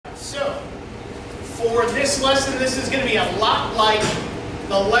for this lesson, this is going to be a lot like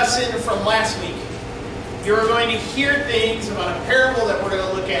the lesson from last week. You're going to hear things about a parable that we're going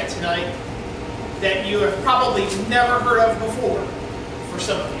to look at tonight that you have probably never heard of before. For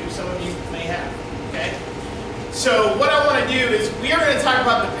some of you may have. Okay? So what I want to do is we are going to talk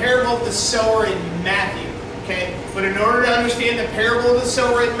about the parable of the sower in Matthew. Okay? But in order to understand the parable of the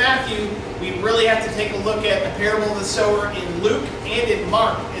sower in Matthew, we really have to take a look at the parable of the sower in Luke and in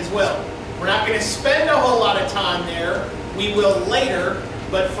Mark as well. We're not going to spend a whole lot of time there. We will later,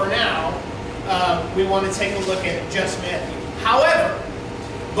 but for now, we want to take a look at just Matthew. However,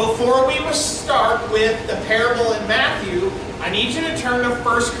 before we will start with the parable in Matthew, I need you to turn to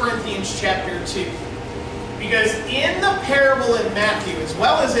 1 Corinthians chapter 2. Because in the parable in Matthew, as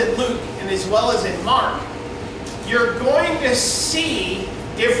well as in Luke, and as well as in Mark, you're going to see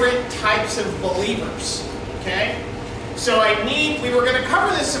different types of believers. Okay? So we were going to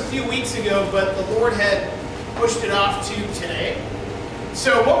cover this a few weeks ago, but the Lord had pushed it off to today.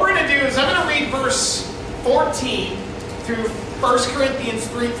 So what we're going to do is I'm going to read verse 14 through 1 Corinthians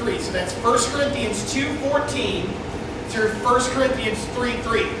 3:3. So that's 1 Corinthians 2:14 through 1 Corinthians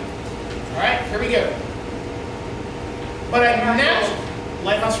 3:3. All right, here we go. But a natural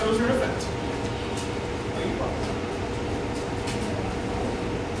lighthouse rules are in effect.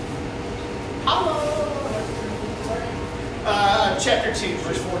 Hello. Chapter 2,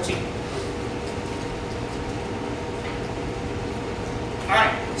 verse 14.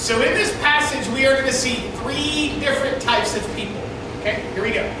 Alright, so in this passage we are going to see three different types of people. Okay, here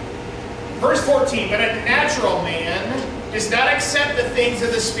we go. Verse 14, but a natural man does not accept the things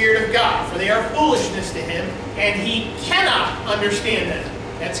of the Spirit of God, for they are foolishness to him, and he cannot understand them.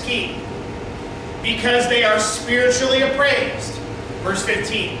 That's key. Because they are spiritually appraised. Verse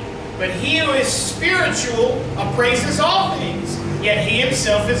 15, but he who is spiritual appraises all things, yet he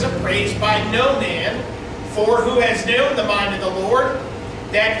himself is appraised by no man. For who has known the mind of the Lord,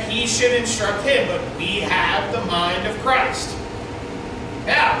 that he should instruct him? But we have the mind of Christ.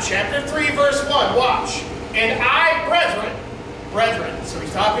 Now, chapter 3, verse 1, watch. And I, brethren, so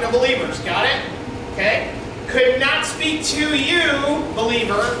he's talking to believers, got it? Okay? Could not speak to you,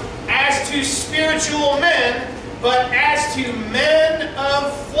 believer, as to spiritual men, but as to men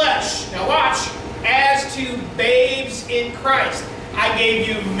of flesh. Now watch. As to babes in Christ. I gave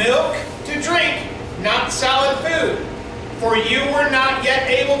you milk to drink, not solid food. For you were not yet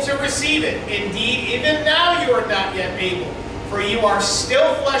able to receive it. Indeed, even now you are not yet able. For you are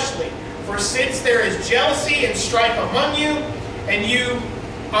still fleshly. For since there is jealousy and strife among you, and you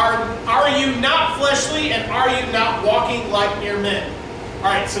are you not fleshly, and are you not walking like mere men?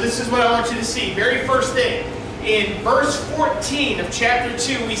 Alright, so this is what I want you to see. Very first thing. In verse 14 of chapter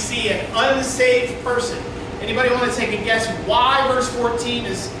 2, we see an unsaved person. Anybody want to take a guess why verse 14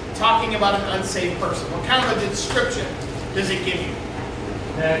 is talking about an unsaved person? What kind of a description does it give you?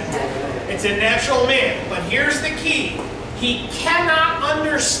 Natural. It's a natural man. But here's the key. He cannot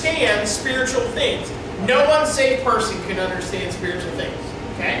understand spiritual things. No unsaved person can understand spiritual things.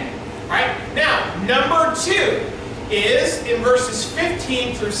 Okay? Alright? Now, number 2 is in verses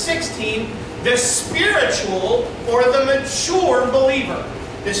 15 through 16, the spiritual or the mature believer.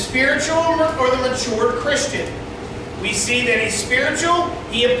 The spiritual or the mature Christian. We see that he's spiritual,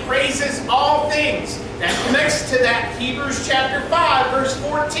 he appraises all things. That connects to that Hebrews chapter 5, verse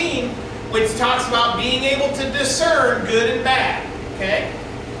 14, which talks about being able to discern good and bad. Okay?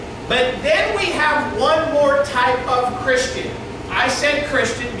 But then we have one more type of Christian. I said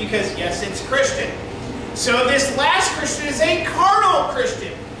Christian because, yes, it's Christian. So this last Christian is a carnal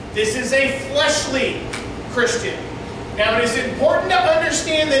Christian. This is a fleshly Christian. Now it is important to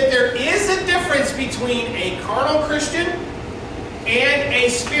understand that there is a difference between a carnal Christian and a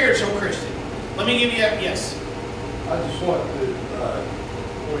spiritual Christian. Let me give you a yes. I just want to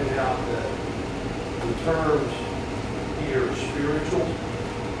point out that the terms here, spiritual,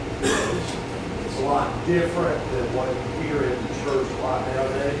 is a lot different than what you hear in the church a lot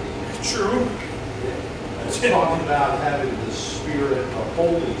nowadays. True. It's talking about having the Spirit, the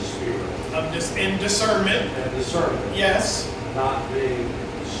Holy Spirit. In discernment. And discernment. Yes. Not being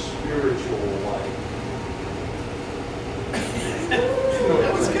spiritual like.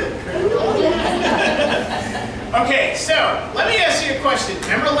 That was good. Okay, so let me ask you a question.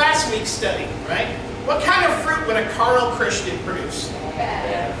 Remember last week's study, right? What kind of fruit would a carnal Christian produce?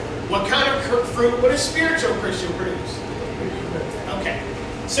 What kind of fruit would a spiritual Christian produce? Okay.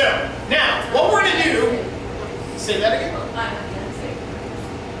 So, now, what we're going to do, say that again?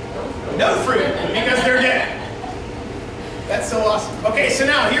 No fruit, because they're dead. That's so awesome. Okay, so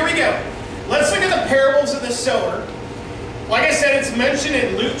now, here we go. Let's look at the parables of the sower. Like I said, it's mentioned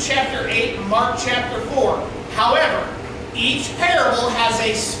in Luke chapter 8 and Mark chapter 4. However, each parable has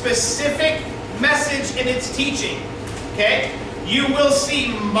a specific message in its teaching. Okay? You will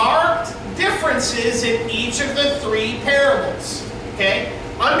see marked differences in each of the three parables. Okay?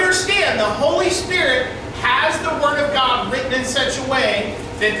 Understand, the Holy Spirit has the Word of God written in such a way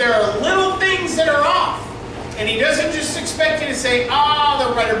that there are little things that are off. And He doesn't just expect you to say,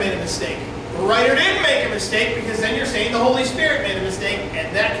 the writer made a mistake. The writer didn't make a mistake, because then you're saying the Holy Spirit made a mistake,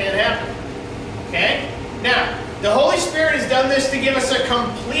 and that can't happen. Okay? Now, the Holy Spirit has done this to give us a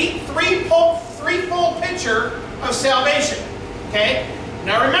complete threefold picture of salvation. Okay?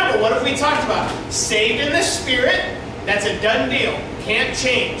 Now remember, what have we talked about? Saved in the Spirit, that's a done deal. Can't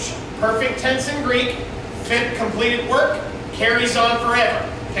change. Perfect tense in Greek, fit, completed work, carries on forever.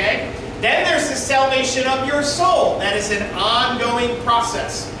 Okay? Then there's the salvation of your soul. That is an ongoing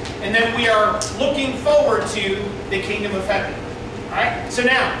process. And then we are looking forward to the kingdom of heaven. Alright? So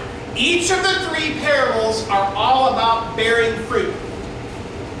now, each of the three parables are all about bearing fruit.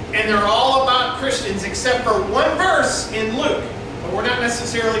 And they're all about Christians, except for one verse in Luke. But we're not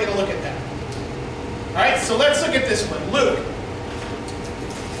necessarily going to look at that. Alright, so let's look at this one. Luke.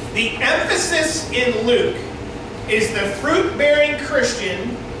 The emphasis in Luke is the fruit-bearing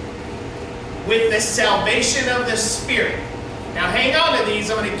Christian with the salvation of the Spirit. Now hang on to these.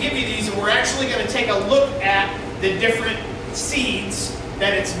 I'm going to give you these, and we're actually going to take a look at the different seeds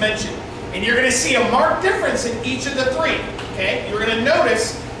that it's mentioned. And you're going to see a marked difference in each of the three. Okay? You're going to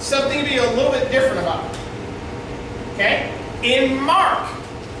notice something to be a little bit different about it. Okay? In Mark,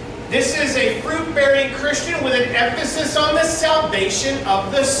 this is a fruit-bearing Christian with an emphasis on the salvation of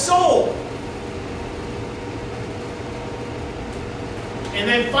the soul. And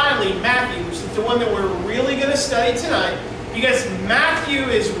then finally, Matthew, which is the one that we're really going to study tonight, because Matthew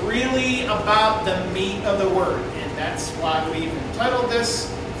is really about the meat of the Word. And that's why we've entitled this,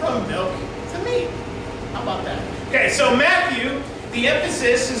 From Milk to Meat. How about that? Okay, so Matthew, the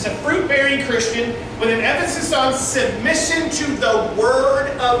emphasis is a fruit-bearing Christian with an emphasis on submission to the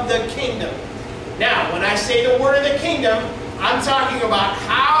Word of the Kingdom. Now, when I say the Word of the Kingdom, I'm talking about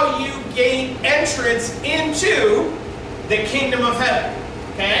how you gain entrance into the kingdom of heaven.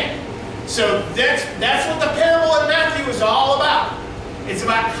 Okay? So that's what the parable in Matthew is all about. It's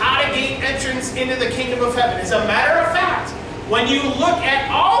about how to gain entrance into the kingdom of heaven. As a matter of fact, when you look at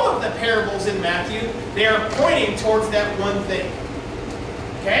all of the parables in Matthew, they are pointing towards that one thing.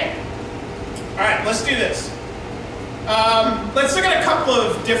 Okay? Alright, let's do this. Let's look at a couple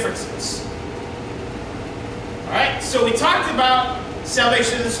of differences. Alright, so we talked about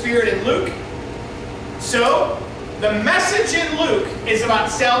salvation of the Spirit in Luke. So, the message in Luke is about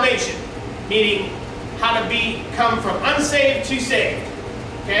salvation, meaning how to become from unsaved to saved.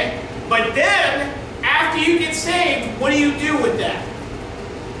 Okay? But then, after you get saved, what do you do with that?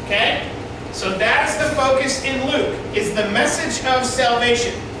 Okay? So that's the focus in Luke, is the message of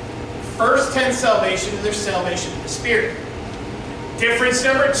salvation. First tense salvation, there's salvation of the Spirit. Difference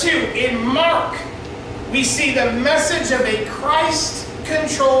number 2, in Mark, we see the message of a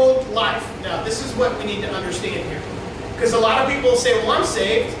Christ-controlled life. Now, this is what we need to understand here. Because a lot of people say, well, I'm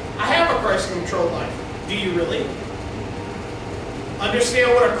saved. I have a Christ-controlled life. Do you really? Do we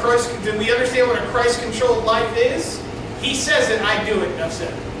understand what a Christ-controlled life is? He says it, I do it, enough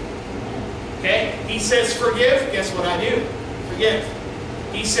said. Okay? He says forgive, guess what I do? Forgive.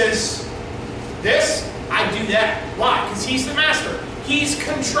 He says this, I do that. Why? Because He's the master. He's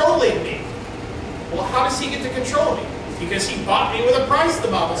controlling me. Well, how does He get to control me? Because He bought me with a price, the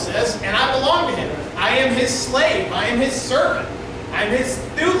Bible says, and I belong to Him. I am His slave. I am His servant. I am His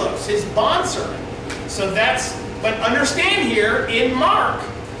doulos, His bondservant. So but understand here, in Mark,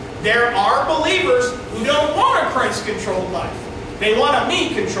 there are believers who don't want a Christ-controlled life. They want a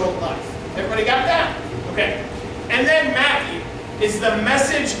me-controlled life. Everybody got that? Okay. And then Matthew is the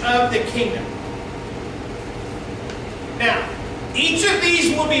message of the kingdom. Now, each of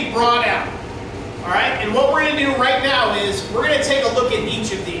these will be brought out. Alright? And what we're going to do right now is we're going to take a look at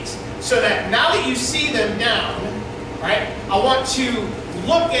each of these. So that now that you see them down, right, I want to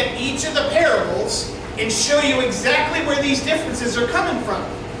look at each of the parables and show you exactly where these differences are coming from.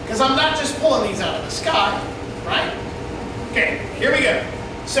 Because I'm not just pulling these out of the sky, right? Okay, here we go.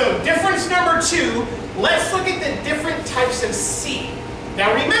 So difference number 2, let's look at the different types of seed.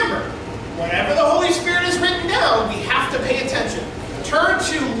 Now remember, whenever the Holy Spirit is written down, we have to pay attention. Turn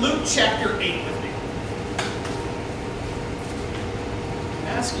to Luke chapter 8 with me.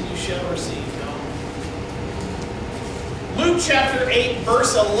 Ask and you shall receive. No. Luke chapter 8,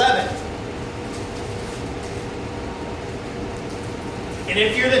 verse 11. And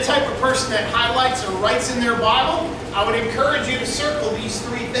if you're the type of person that highlights or writes in their Bible, I would encourage you to circle these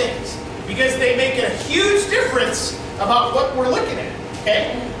three things because they make a huge difference about what we're looking at.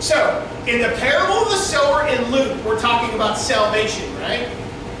 Okay? So, in the parable of the sower in Luke, we're talking about salvation, right?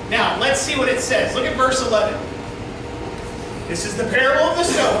 Now, let's see what it says. Look at verse 11. This is the parable of the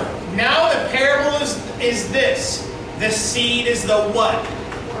sower. Now the parable is this. The seed is the what?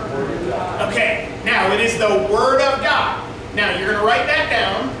 Okay, now it is the Word of God. Now you're going to write that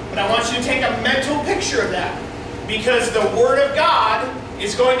down, but I want you to take a mental picture of that. Because the Word of God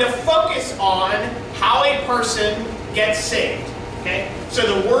is going to focus on how a person gets saved. Okay?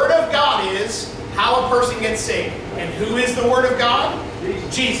 So the Word of God is how a person gets saved. And who is the Word of God?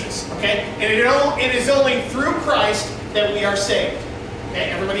 Jesus. Okay? And it is only through Christ that we are saved.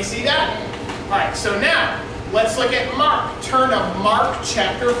 Okay? Everybody see that? Alright, so now, let's look at Mark. Turn to Mark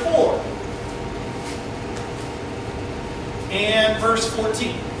chapter 4. And verse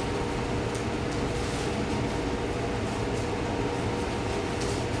 14.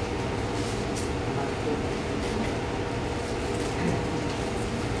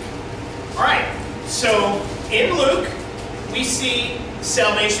 Alright, so in Luke, we see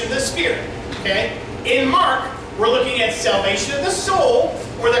salvation of the Spirit. Okay? In Mark, we're looking at salvation of the soul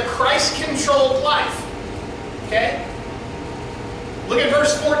or the Christ-controlled life. Okay? Look at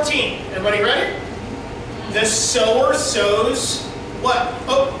verse 14. Everybody ready? The sower sows what?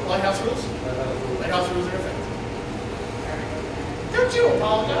 Oh, lighthouse rules? Lighthouse rules are effective. Don't you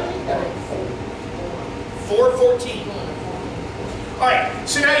apologize? 4:14. Alright,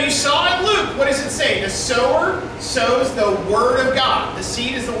 so now you saw in Luke, what does it say? The sower sows the Word of God. The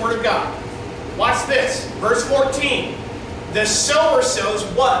seed is the Word of God. Watch this. Verse 14. The sower sows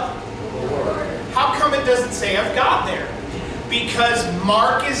what? The Word. How come it doesn't say of God there? Because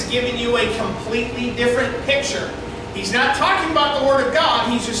Mark is giving you a completely different picture. He's not talking about the Word of God,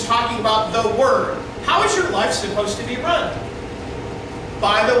 he's just talking about the Word. How is your life supposed to be run?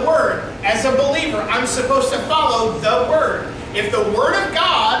 By the Word. As a believer, I'm supposed to follow the Word. If the Word of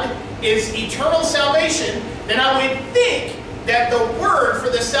God is eternal salvation, then I would think that the Word for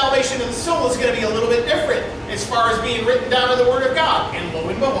the salvation of the soul is going to be a little bit different as far as being written down in the Word of God. And lo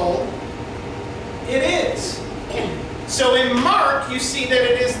and behold, it is. So in Mark, you see that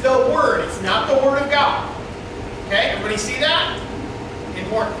it is the Word. It's not the Word of God. Okay? Everybody see that?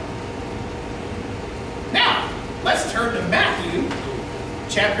 Important. Now, let's turn to Matthew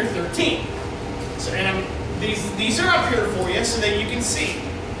chapter 13. So, and these are up here for you so that you can see.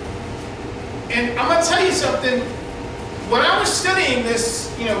 And I'm going to tell you something. When I was studying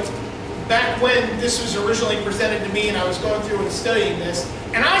this, back when this was originally presented to me and I was going through and studying this,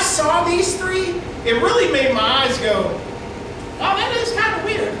 and I saw these three, it really made my eyes go, oh, that is kind of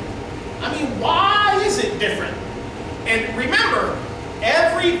weird. I mean, why is it different? And remember,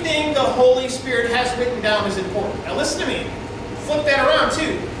 everything the Holy Spirit has written down is important. Now listen to me. Flip that around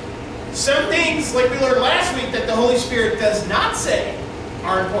too. Some things, like we learned last week, that the Holy Spirit does not say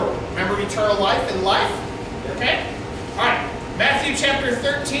are important. Remember eternal life and life? Okay? Alright, Matthew chapter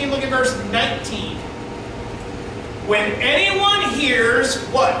 13, look at verse 19. When anyone hears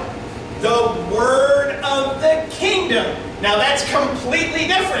what? The word of the kingdom. Now that's completely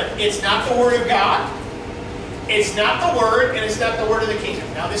different. It's not the word of God. It's not the word, and it's not the word of the kingdom.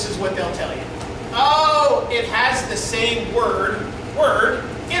 Now this is what they'll tell you. Oh, it has the same word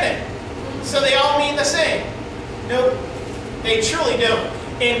in it. So they all mean the same. Nope, they truly don't.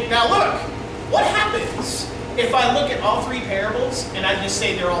 And now look, what happens if I look at all three parables and I just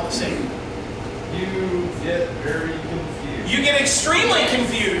say they're all the same? You get very confused. You get extremely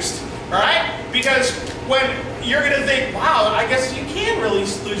confused, all right? Because when you're going to think, wow, I guess you can really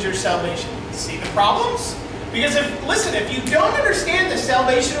lose your salvation. See the problems? Because if you don't understand the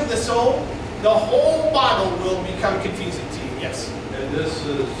salvation of the soul, the whole Bible will become confusing to you. Yes? And this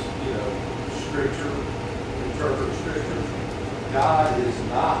is, Scripture, interpret Scripture. God is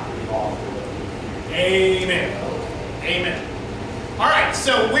not the author of confusion. Amen. Amen. All right,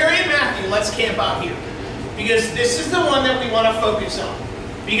 so we're in Matthew. Let's camp out here. Because this is the one that we want to focus on.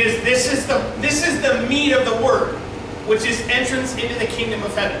 Because this is the meat of the Word, which is entrance into the kingdom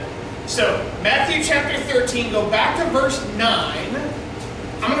of heaven. So, Matthew chapter 13, go back to verse 9.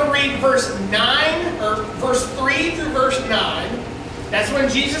 I'm going to read verse 9, or verse 3 through verse 9. That's when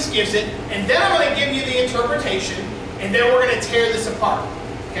Jesus gives it. And then I'm going to give you the interpretation. And then we're going to tear this apart.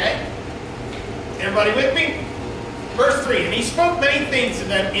 Okay? Everybody with me? Verse 3. And he spoke many things to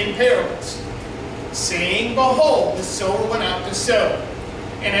them in parables, saying, Behold, the sower went out to sow.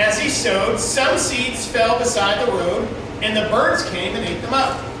 And as he sowed, some seeds fell beside the road, and the birds came and ate them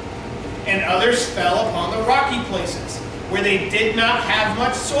up. And others fell upon the rocky places, where they did not have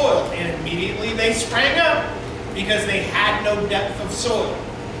much soil, and immediately they sprang up because they had no depth of soil.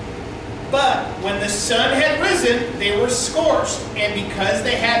 But when the sun had risen, they were scorched, and because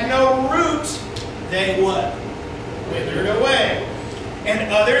they had no root, they what? Withered away.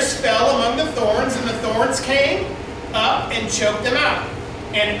 And others fell among the thorns, and the thorns came up and choked them out.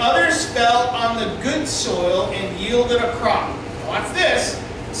 And others fell on the good soil and yielded a crop. Watch this.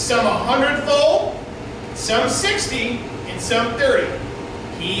 Some 100-fold, some 60, and some 30.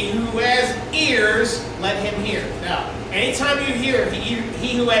 He who has ears, let him hear. Now, anytime you hear,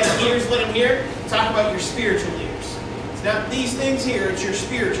 he who has ears, let him hear, talk about your spiritual ears. It's not these things here, it's your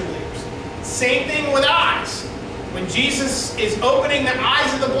spiritual ears. Same thing with eyes. When Jesus is opening the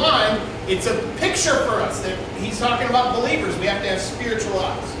eyes of the blind, it's a picture for us that he's talking about believers. We have to have spiritual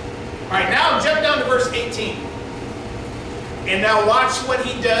eyes. All right, now jump down to verse 18. And now watch what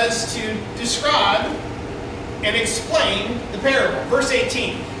he does to describe and explain the parable. Verse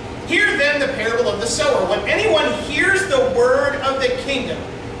 18. Hear then the parable of the sower. When anyone hears the word of the kingdom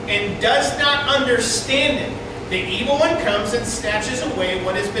and does not understand it, the evil one comes and snatches away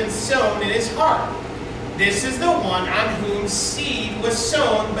what has been sown in his heart. This is the one on whom seed was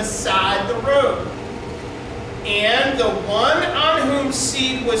sown beside the road. And the one on whom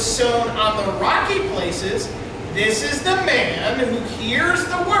seed was sown on the rocky places, this is the man who hears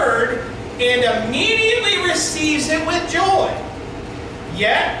the word and immediately receives it with joy.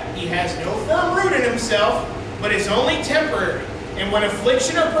 Yet he has no firm root in himself, but is only temporary. And when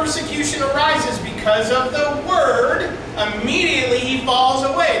affliction or persecution arises because of the word, immediately he falls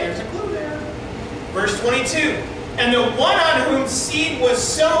away. There's a clue there. Verse 22. And the one on whom seed was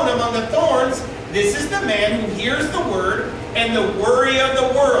sown among the thorns, this is the man who hears the word, and the worry of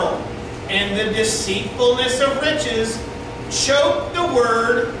the world and the deceitfulness of riches choke the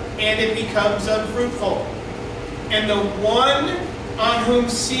word, and it becomes unfruitful. And the one on whom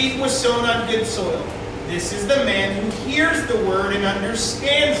seed was sown on good soil, this is the man who hears the word and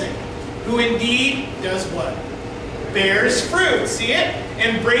understands it, who indeed does what? Bears fruit, see it?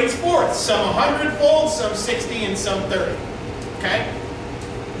 And brings forth some 100-fold, some 60, and some 30. Okay?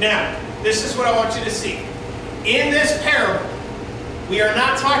 Now, this is what I want you to see. In this parable, we are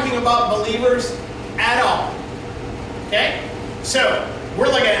not talking about believers at all. Okay? So, we're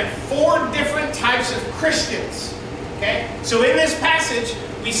looking at 4 different types of Christians. Okay? So in this passage,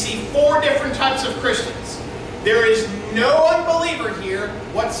 we see 4 different types of Christians. There is no unbeliever here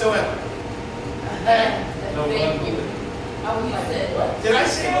whatsoever. Okay? No unbeliever. Did I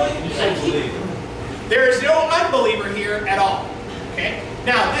say unbeliever? You said believer. There is no unbeliever here at all. Okay?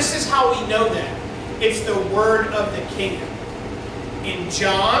 Now, this is how we know that. It's the word of the kingdom. In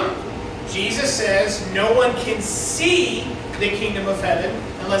John, Jesus says no one can see the kingdom of heaven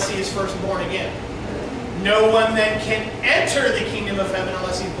unless he is first born again. No one then can enter the kingdom of heaven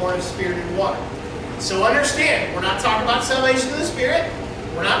unless he's born of spirit and water. So understand, we're not talking about salvation of the spirit.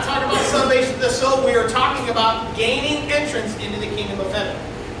 We're not talking about salvation of the soul. We are talking about gaining entrance into the kingdom of heaven.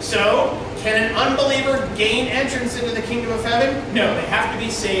 So, can an unbeliever gain entrance into the kingdom of heaven? No, they have to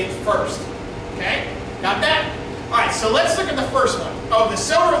be saved first. Okay? Got that? Alright, so let's look at the first one. Oh, the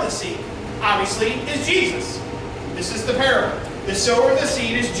sower of the seed, obviously, is Jesus. This is the parable. The sower of the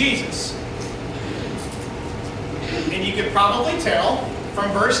seed is Jesus. And you can probably tell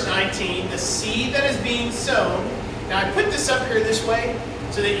from verse 19, the seed that is being sown. Now, I put this up here this way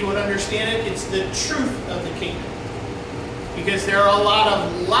so that you would understand it. It's the truth of the kingdom. Because there are a lot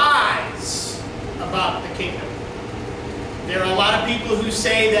of lies about the kingdom. There are a lot of people who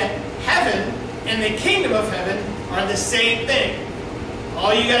say that heaven and the kingdom of heaven are the same thing.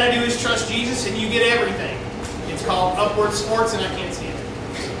 All you got to do is trust Jesus and you get everything. It's called upward sports and I can't see it.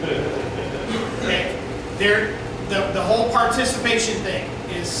 Okay? The whole participation thing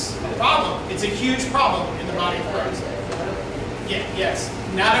is a problem. It's a huge problem in the body of Christ. Yeah, yes.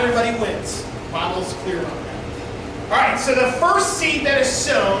 Not everybody wins. The Bible's clear about that. Alright, so the first seed that is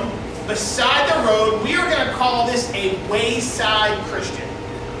sown beside the road, we are going to call this a wayside Christian.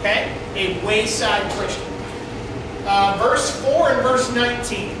 Okay? A wayside Christian. Verse 4 and verse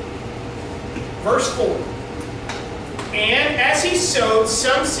 19. Verse 4. And as he sowed,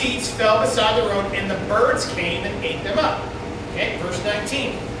 some seeds fell beside the road, and the birds came and ate them up. Okay, verse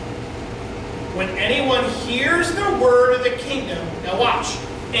 19. When anyone hears the word of the kingdom, now watch,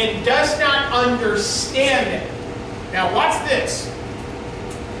 and does not understand it. Now watch this.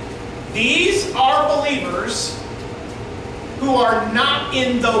 These are believers who are not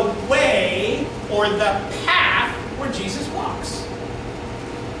in the way or the path where Jesus walks.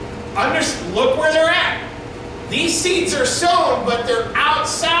 Look where they're at. These seeds are sown, but they're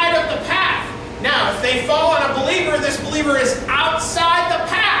outside of the path. Now, if they fall on a believer, this believer is outside the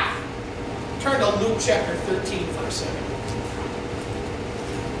path. Turn to Luke chapter 13 for a second.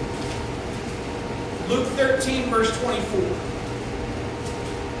 Luke 13, verse 24.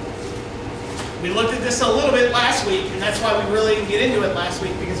 We looked at this a little bit last week, and that's why we really didn't get into it last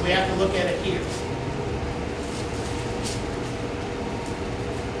week, because we have to look at it here.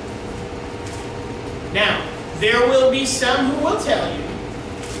 Now, there will be some who will tell you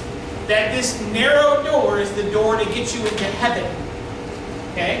that this narrow door is the door to get you into heaven.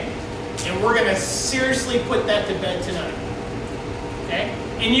 Okay? And we're going to seriously put that to bed tonight. Okay?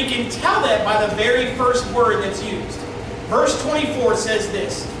 And you can tell that by the very first word that's used. Verse 24 says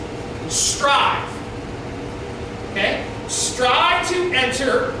this: strive. Okay? Strive to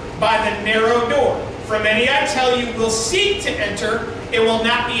enter by the narrow door. For many, I tell you, will seek to enter, it will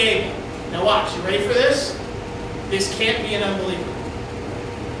not be able. Now watch, you ready for this? This can't be an unbeliever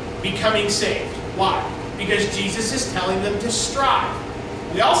becoming saved. Why? Because Jesus is telling them to strive.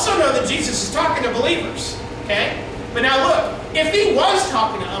 We also know that Jesus is talking to believers. Okay? But now look, if he was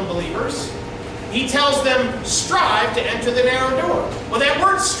talking to unbelievers, he tells them strive to enter the narrow door. Well, that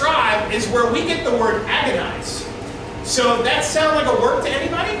word strive is where we get the word agonize. So that sound like a work to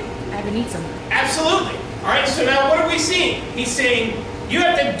anybody? Agonism. Absolutely. All right, so now what are we seeing? He's saying you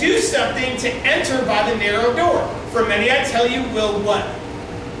have to do something to enter by the narrow door. For many, I tell you, will what?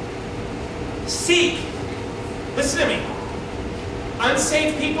 Seek. Listen to me.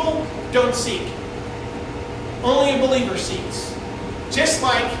 Unsaved people don't seek. Only a believer seeks. Just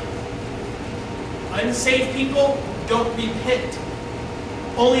like unsaved people don't repent.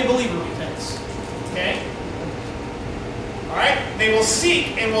 Only a believer repents. Okay? Alright? They will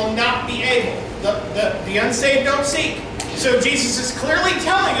seek and will not be able. The unsaved don't seek. So Jesus is clearly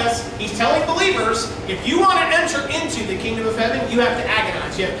telling us, he's telling believers, if you want to enter into the kingdom of heaven, you have to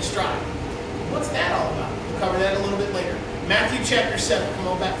agonize, you have to strive. What's that all about? We'll cover that a little bit later. Matthew chapter 7. Come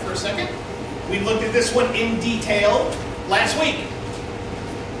on back for a second. We looked at this one in detail last week.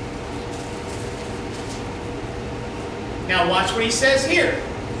 Now watch what he says here.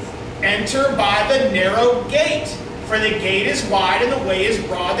 Enter by the narrow gate, for the gate is wide and the way is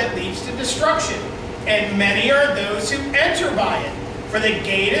broad that leads to destruction. And many are those who enter by it. For the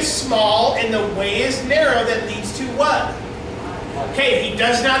gate is small and the way is narrow that leads to what? Okay, he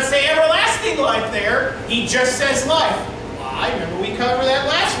does not say everlasting life there. He just says life. Why? Remember we covered that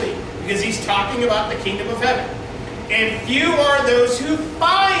last week. Because he's talking about the kingdom of heaven. And few are those who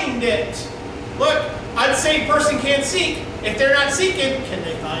find it. Look, unsaved person can't seek. If they're not seeking, can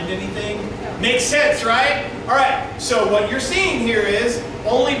they find anything? Makes sense, right? All right, so what you're seeing here is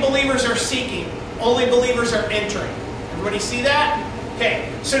only believers are seeking. Only believers are entering. Everybody see that?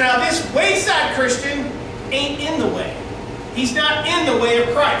 Okay, so now this wayside Christian ain't in the way. He's not in the way of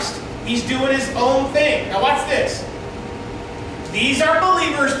Christ. He's doing his own thing. Now watch this. These are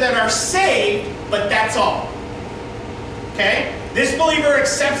believers that are saved, but that's all. Okay? This believer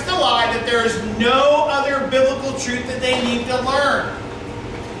accepts the lie that there is no other biblical truth that they need to learn.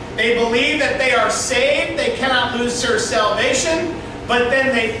 They believe that they are saved, they cannot lose their salvation, but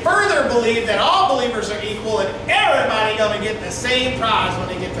then they further believe that all believers are equal and everybody going to get the same prize when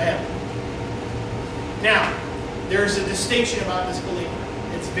they get to heaven. Now, there's a distinction about this believer.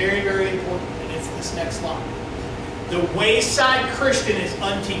 It's very, very important, and it's this next line. The wayside Christian is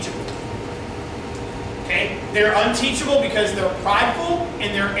unteachable. Okay? They're unteachable because they're prideful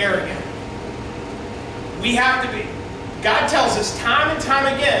and they're arrogant. We have to be. God tells us time and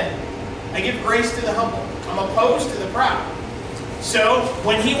time again, I give grace to the humble. I'm opposed to the proud. So,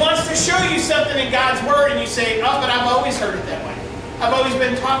 when he wants to show you something in God's Word and you say, oh, but I've always heard it that way. I've always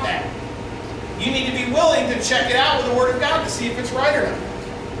been taught that. You need to be willing to check it out with the Word of God to see if it's right or not.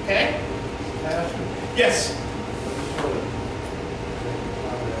 Okay? Pastor, Yes.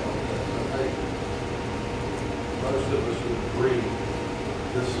 most of us would agree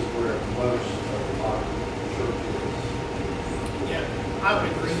this is where most of the modern church is. Yeah, I would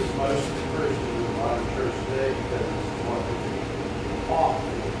agree. This is most of the Christians in the modern church today because it's what we taught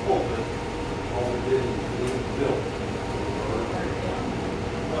in the pulpit, all we did is being built.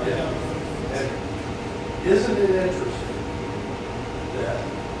 Yeah. And isn't it interesting that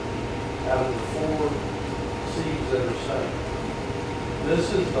out of the 4 seeds that are sown, this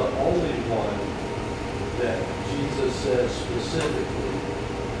is the only one that Jesus says specifically,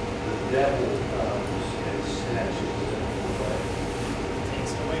 the devil comes and snatches it away.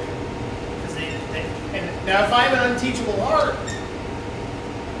 Takes it away from them. And now if I have an unteachable heart,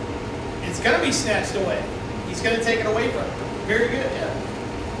 it's going to be snatched away. He's going to take it away from them. Very good, yeah.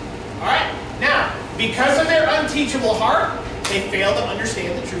 All right. Now, because of their unteachable heart, they fail to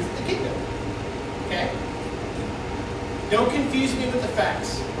understand the truth of the kingdom. Okay? Don't confuse me with the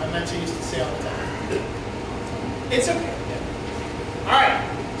facts. My Mentor used to say all the time. It's okay. All right.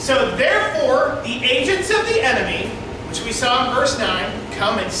 So therefore, the agents of the enemy, which we saw in verse 9,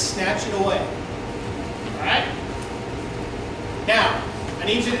 come and snatch it away. All right? Now, I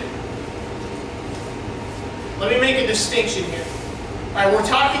need you to... Let me make a distinction here. All right, we're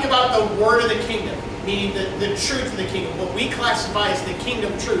talking about the word of the kingdom, meaning the truth of the kingdom, what we classify as the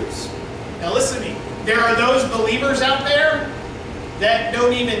kingdom truths. Now listen to me. There are those believers out there that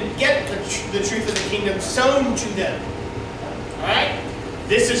don't even get the truth of the kingdom sown to them. All right?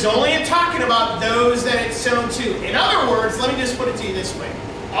 This is only talking about those that it's sown to. In other words, let me just put it to you this way.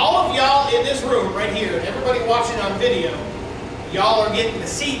 All of y'all in this room right here, and everybody watching on video, y'all are getting the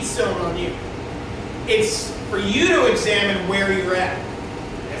seed sown on you. It's for you to examine where you're at.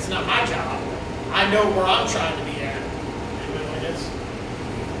 That's not my job. I know where I'm trying to be at. Anybody like this?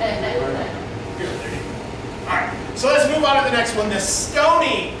 All right, so let's move on to the next one, the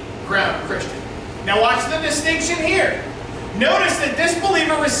stony ground Christian. Now watch the distinction here. Notice that this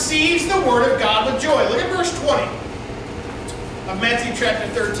believer receives the word of God with joy. Look at verse 20 of Matthew chapter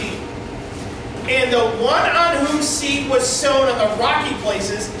 13. And the one on whom seed was sown on the rocky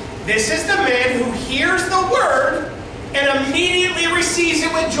places, this is the man who hears the word and immediately receives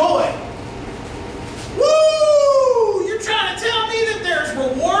it with joy. Woo! You're trying to tell me that there's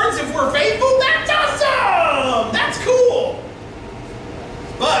rewards if we're faithful? That's awesome! That's cool!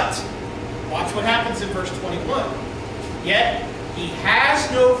 But, watch what happens in verse 21. Yet, he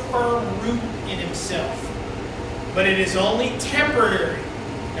has no firm root in himself, but it is only temporary.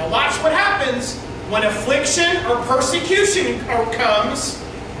 Now watch what happens when affliction or persecution comes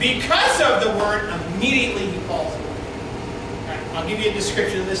because of the word, immediately he falls away. Right, I'll give you a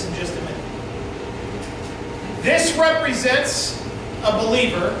description of this in just a minute. This represents a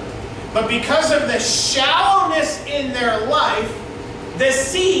believer, but because of the shallowness in their life, the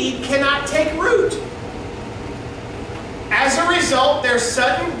seed cannot take root. As a result, their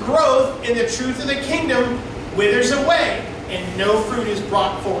sudden growth in the truth of the kingdom withers away, and no fruit is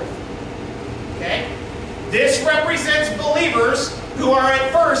brought forth. Okay? This represents believers who are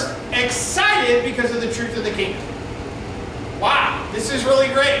at first excited because of the truth of the kingdom. Wow, this is really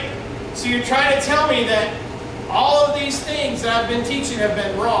great. So you're trying to tell me that all of these things that I've been teaching have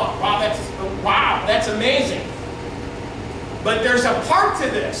been wrong. Wow, that's amazing. But there's a part to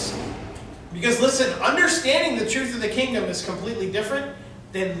this. Because listen, understanding the truth of the kingdom is completely different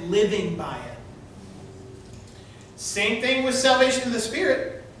than living by it. Same thing with salvation of the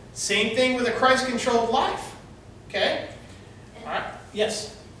Spirit. Same thing with a Christ-controlled life. Okay? All right.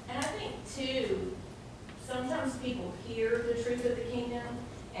 Yes? And I think, too, sometimes people hear the truth of the kingdom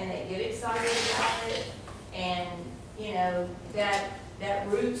and they get excited about it. And, you know, that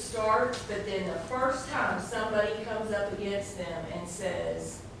root starts, but then the first time somebody comes up against them and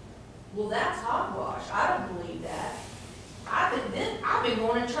says, well, that's hogwash. I don't believe that. I've been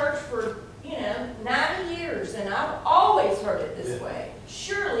going to church for, 90 years, and I've always heard it this way.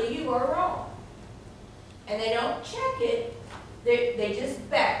 Surely you are wrong. And they don't check it. They just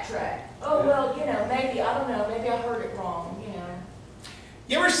backtrack. Oh, well, maybe, I don't know, maybe I heard it wrong,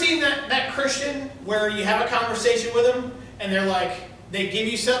 You ever seen that Christian where you have a conversation with them, and they're like, they give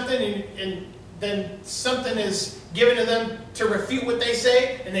you something, and then something is given to them to refute what they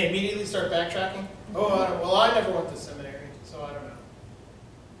say, and they immediately start backtracking? Oh, I never went to seminary, so I don't know.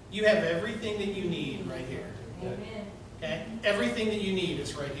 You have everything that you need right here. Amen. Okay? Everything that you need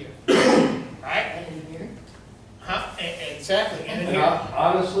is right here. Right? And in here. Huh? Exactly. And in And here.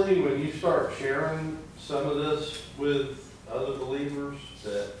 honestly, when you start sharing some of this with other believers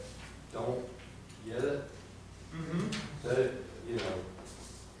that don't get it, that,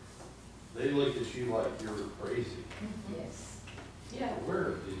 they look at you like you're crazy. Yes. Yeah.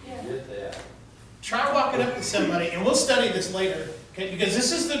 Where did you get that? Try walking up to somebody, and we'll study this later, okay? Because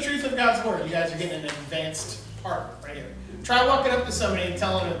this is the truth of God's word. You guys are getting an advanced part right here. Try walking up to somebody and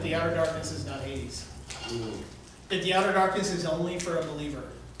telling them that the outer darkness is not Hades. That the outer darkness is only for a believer.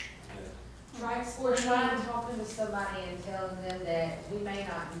 Right, or trying talking to somebody and telling them that we may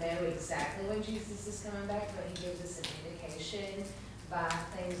not know exactly when Jesus is coming back, but he gives us an indication by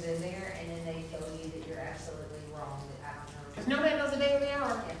things in there, and then they tell you that you're absolutely wrong, that I don't know. Because no man knows the day or the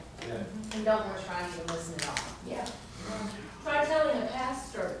hour. Yeah. And don't want to try to even listen at all. Yeah. Try telling a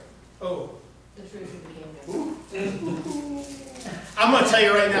pastor Oh. the truth of the kingdom. I'm going to tell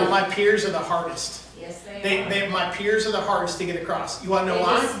you right now, my peers are the hardest. Yes, they are. My peers are the hardest to get across. You want to know They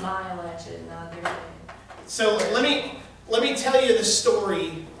why? just smile at you and nod their head. So let me tell you the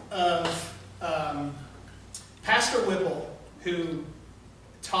story of Pastor Whipple, who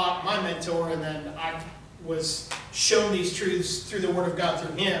taught my mentor, and then I was shown these truths through the Word of God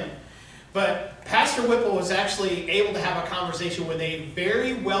through him. But Pastor Whipple was actually able to have a conversation with a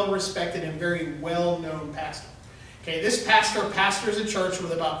very well-respected and very well-known pastor. Okay, this pastor pastors a church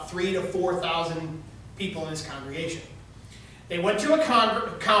with about 3,000 to 4,000 people in his congregation. They went to a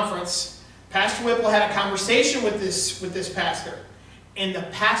conference. Pastor Whipple had a conversation with this pastor, and the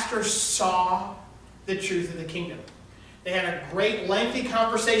pastor saw the truth of the kingdom. They had a great lengthy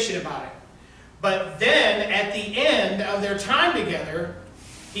conversation about it. But then, at the end of their time together,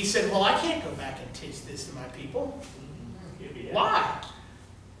 he said, well, I can't go back and teach this to my people. Why?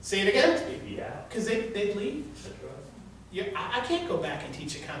 Say it again? Because they'd leave. Yeah, I can't go back and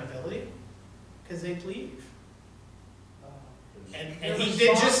teach accountability. Because they'd leave. And he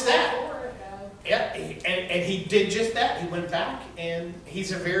did just that. Yeah, and he did just that. He went back, and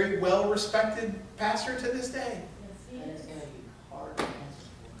he's a very well-respected pastor to this day.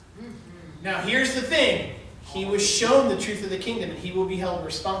 Now, here's the thing. He was shown the truth of the kingdom, and he will be held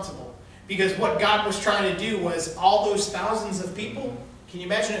responsible. Because what God was trying to do was all those thousands of people, can you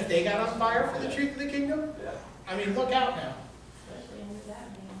imagine if they got on fire for the truth of the kingdom? I mean, look out now.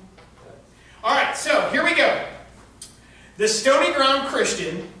 All right, so here we go. The stony ground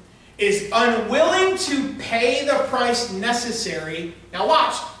Christian is unwilling to pay the price necessary, now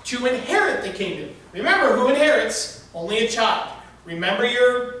watch, to inherit the kingdom. Remember, who inherits? Only a child. Remember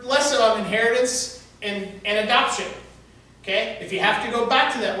your lesson on inheritance and adoption. Okay? If you have to go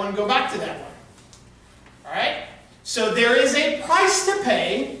back to that one, go back to that one. All right? So there is a price to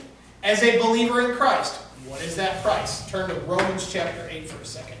pay as a believer in Christ. What is that price? Turn to Romans chapter 8 for a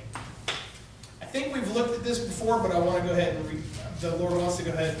second. I think we've looked at this before, but I want to go ahead and the Lord wants to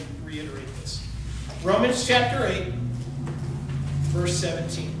go ahead and reiterate this. Romans chapter 8, verse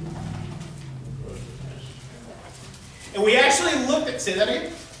 17. And we actually looked at, say that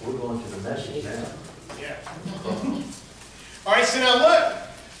again? We're going to the message now. Yeah. All right, so now look.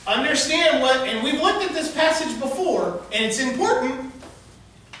 Understand what, and we've looked at this passage before, and it's important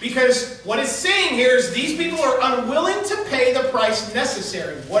because what it's saying here is these people are unwilling to pay the price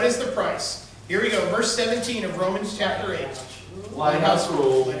necessary. What is the price? Here we go, verse 17 of Romans chapter 8. Lighthouse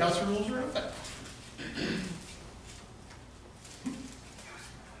rules. Lighthouse rules are in effect.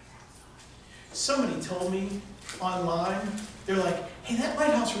 Somebody told me online, they're like, hey, that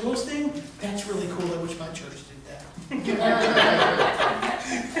Lighthouse rules thing, that's really cool. I wish my church did that.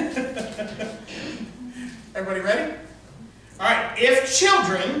 Everybody ready? All right. If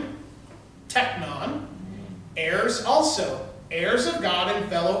children, teknon, heirs also, heirs of God and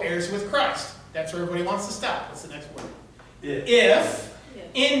fellow heirs with Christ. That's where everybody wants to stop. What's the next word? If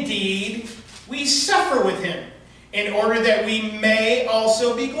indeed we suffer with him, in order that we may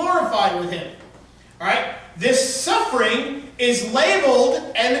also be glorified with him. All right? This suffering is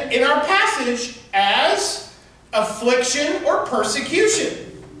labeled and in our passage as affliction or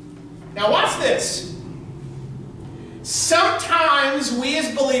persecution. Now watch this. Sometimes we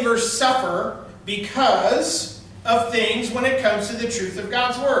as believers suffer because of things when it comes to the truth of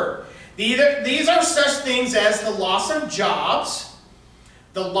God's Word. These are such things as the loss of jobs,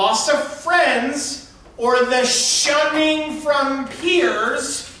 the loss of friends, or the shunning from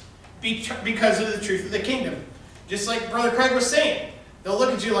peers because of the truth of the kingdom. Just like Brother Craig was saying, they'll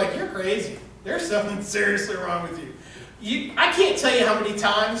look at you like, you're crazy. There's something seriously wrong with you. I can't tell you how many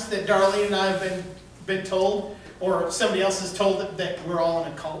times that Darlene and I have been told, or somebody else has told that we're all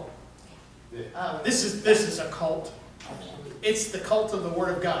in a cult. This is a cult. It's the cult of the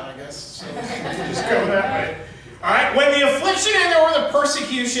Word of God, I guess. So we'll just go that way. All right. When the affliction and or the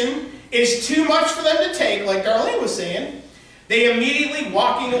persecution is too much for them to take, like Darlene was saying, they immediately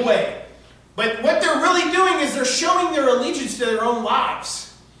walking away. But what they're really doing is they're showing their allegiance to their own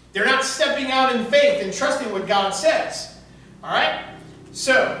lives. They're not stepping out in faith and trusting what God says. All right.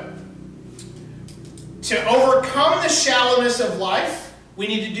 So to overcome the shallowness of life, we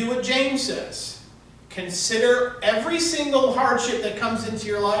need to do what James says. Consider every single hardship that comes into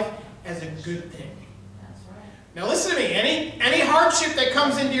your life as a good thing. That's right. Now listen to me. Any hardship that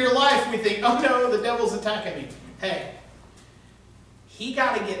comes into your life, we think, oh no, the devil's attacking me. Hey, he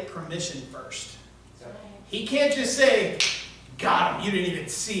got to get permission first. He can't just say, got him, you didn't even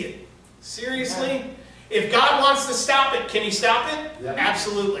see it. Seriously? If God wants to stop it, can he stop it? Yeah.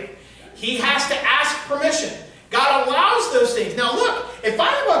 Absolutely. He has to ask permission. God allows those things. Now look, if I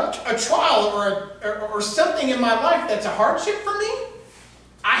have a trial or something in my life that's a hardship for me,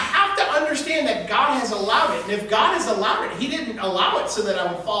 I have to understand that God has allowed it. And if God has allowed it, he didn't allow it so that I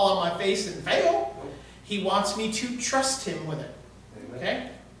would fall on my face and fail. He wants me to trust him with it. Okay?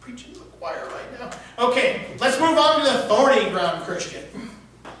 Preaching to the choir right now. Okay, let's move on to the thorny ground Christian.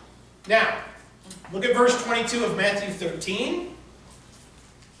 Now, Look at verse 22 of Matthew 13.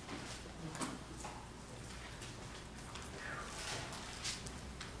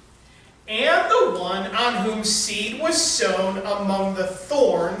 And the one on whom seed was sown among the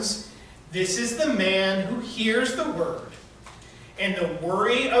thorns, this is the man who hears the word, and the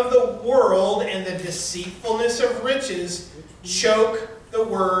worry of the world and the deceitfulness of riches choke the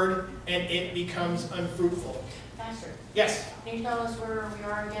word, and it becomes unfruitful. Pastor, Yes? can you tell us where we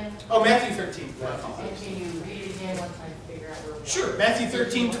are again? Oh, Matthew 13. And can you read it again once I figure out where we are? Sure, Matthew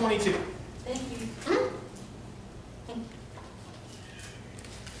 13, 22. Thank you.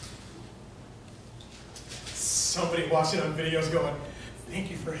 Somebody watching on videos going, thank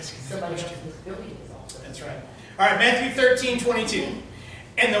you for asking that Somebody else question. in this building is also. That's right. All right, Matthew 13, 22.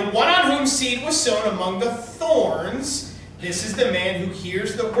 And the one on whom seed was sown among the thorns, this is the man who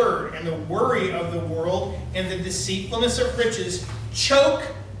hears the word, and the worry of the world and the deceitfulness of riches choke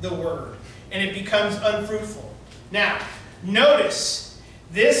the word, and it becomes unfruitful. Now, notice,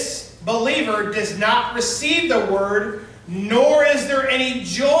 this believer does not receive the word, nor is there any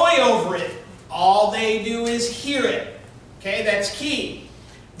joy over it. All they do is hear it. Okay, that's key.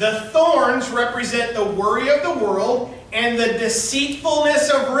 The thorns represent the worry of the world and the deceitfulness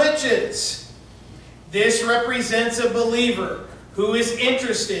of riches. This represents a believer who is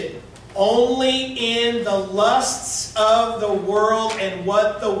interested only in the lusts of the world and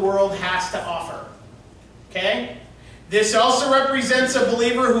what the world has to offer. Okay? This also represents a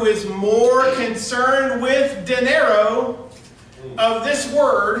believer who is more concerned with dinero of this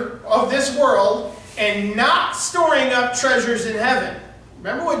world, and not storing up treasures in heaven.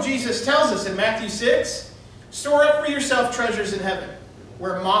 Remember what Jesus tells us in Matthew 6? Store up for yourself treasures in heaven,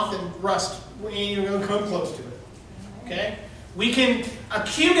 where moth and rust ain't even going to come close to it. Okay? We can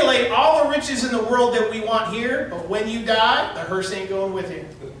accumulate all the riches in the world that we want here, but when you die, the hearse ain't going with you.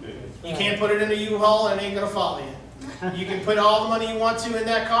 You can't put it in a U-Haul and it ain't going to follow you. You can put all the money you want to in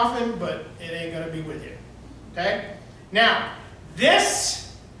that coffin, but it ain't going to be with you. Okay? Now,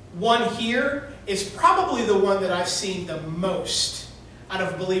 this one here is probably the one that I've seen the most out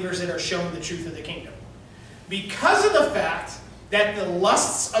of believers that are shown the truth of the kingdom. Because of the fact that the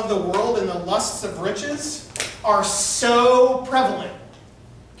lusts of the world and the lusts of riches are so prevalent.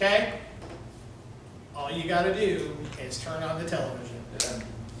 Okay? All you got to do is turn on the television.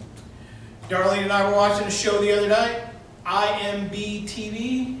 Darlene and I were watching a show the other night, IMB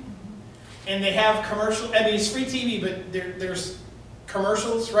TV, and they have commercials. I mean, it's free TV, but there's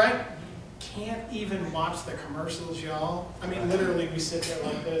commercials, right? Can't even watch the commercials, y'all. I mean, literally, we sit there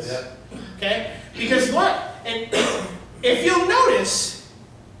like this. Okay? Because look, and if you'll notice,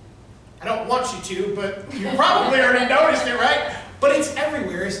 I don't want you to, but you probably already noticed it, right? But it's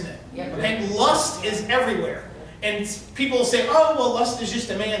everywhere, isn't it? Yep. And lust is everywhere. And people say, oh, well, lust is just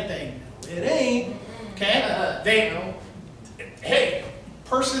a man thing. It ain't. Okay? Hey,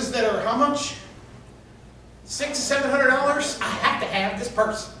 purses that are how much? $600 to $700? I have to have this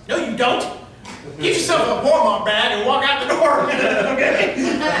purse. No, you don't. Get yourself a Walmart bag and walk out the door. Okay?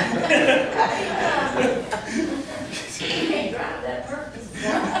 You can't drive that purpose.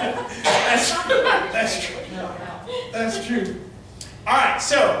 That's true. That's true. All right,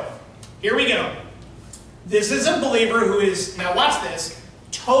 so here we go. This is a believer who is, now watch this,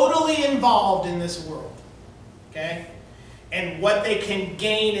 totally involved in this world. Okay? And what they can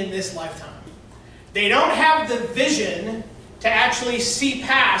gain in this lifetime. They don't have the vision to actually see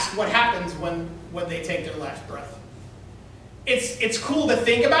past what happens when they take their last breath. It's cool to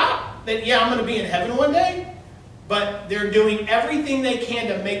think about that, yeah, I'm going to be in heaven one day, but they're doing everything they can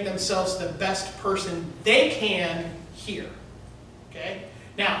to make themselves the best person they can here. Okay?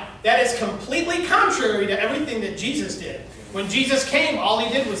 Now, that is completely contrary to everything that Jesus did. When Jesus came, all he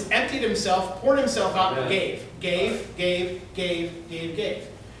did was emptied himself, poured himself out, and gave. Gave.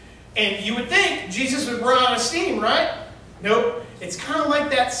 And you would think Jesus would run out of steam, right? Nope. It's kind of like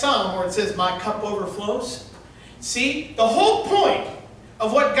that psalm where it says, my cup overflows. See, the whole point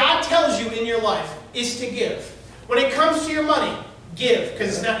of what God tells you in your life is to give. When it comes to your money, give, because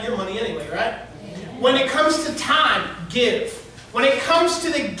it's not your money anyway, right? When it comes to time, give. When it comes to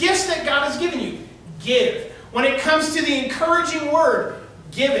the gifts that God has given you, give. When it comes to the encouraging word,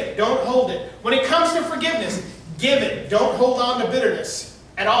 give it. Don't hold it. When it comes to forgiveness, give it. Don't hold on to bitterness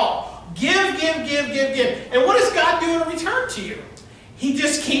at all. Give. And what does God do in return to you? He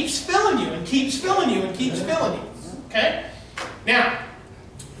just keeps filling you and keeps filling you and keeps filling you. Okay? Now,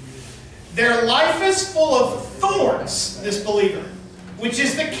 their life is full of thorns, this believer, which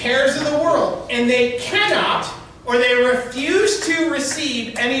is the cares of the world. And they cannot, or they refuse to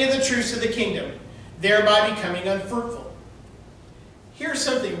receive any of the truths of the kingdom, thereby becoming unfruitful. Here's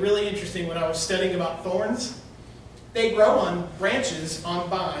something really interesting when I was studying about thorns. They grow on branches, on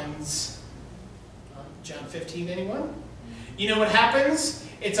vines. John 15, anyone? You know what happens?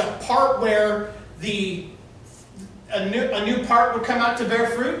 It's a part where a new part would come out to bear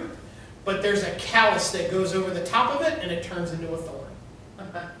fruit, but there's a callus that goes over the top of it and it turns into a thorn.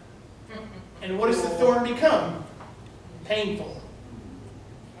 And what does the thorn become? Painful.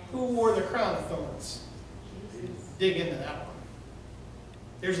 Who wore the crown of thorns? Dig into that one.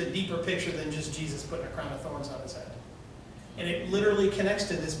 There's a deeper picture than just Jesus putting a crown of thorns on his head. And it literally connects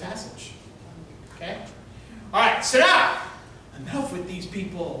to this passage. Okay? All right, so now, enough with these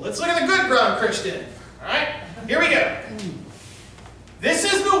people. Let's look at the good ground Christian. All right? Here we go. This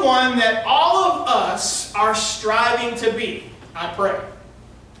is the one that all of us are striving to be, I pray.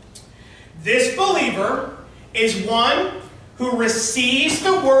 This believer is one who receives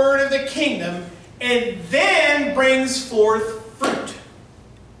the word of the kingdom and then brings forth fruit.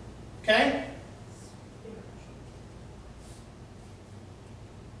 Okay?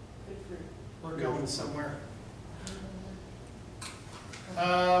 We're going somewhere.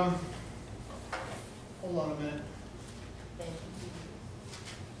 Hold on a minute.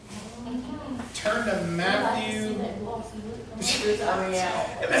 Turn to Matthew.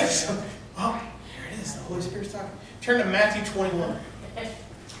 Oh, here it is. The Holy Spirit's talking. Turn to Matthew 21.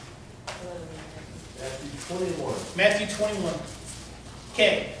 Matthew 21. Matthew 21.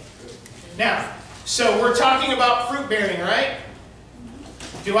 Okay. Now, so we're talking about fruit bearing, right?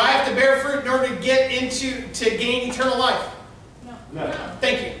 Do I have to bear fruit in order to gain eternal life? No.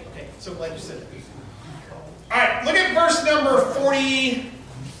 Thank you. Okay, so glad you said that. All right, look at verse number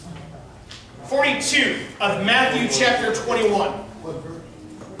 42 of Matthew chapter 21.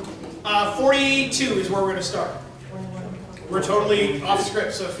 42 is where we're going to start. We're totally off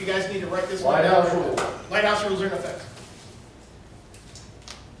script, so if you guys need to write this one down. Lighthouse rules. Lighthouse rules are in effect.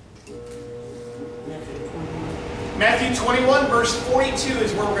 Matthew 21, verse 42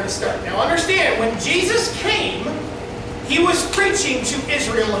 is where we're going to start. Now understand, when Jesus came, he was preaching to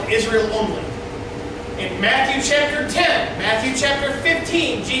Israel and Israel only. In Matthew chapter 10, Matthew chapter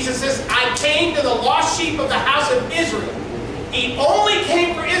 15, Jesus says, I came to the lost sheep of the house of Israel. He only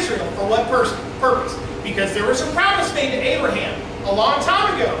came for Israel. For what purpose? Because there was a promise made to Abraham a long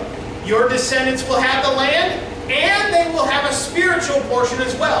time ago. Your descendants will have the land, and they will have a spiritual portion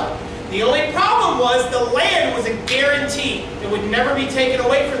as well. The only problem was the land was a guarantee. It would never be taken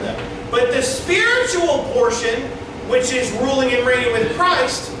away from them. But the spiritual portion, which is ruling and reigning with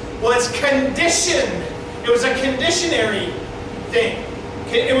Christ, was conditioned. It was a conditionary thing.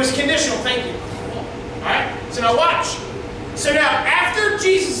 It was conditional, thank you. Alright, so now watch. So now, after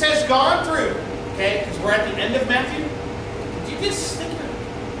Jesus has gone through, okay, because we're at the end of Matthew. Did you just stick your...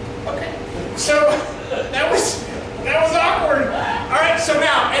 Okay. So, that was awkward. Alright, so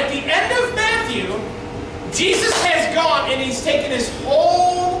now, at the end of Matthew, Jesus has gone and he's taken his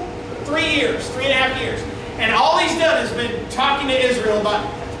whole 3.5 years. And all he's done is been talking to Israel about,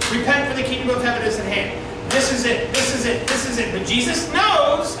 repent for the kingdom of heaven is at hand. This is it, this is it, this is it. But Jesus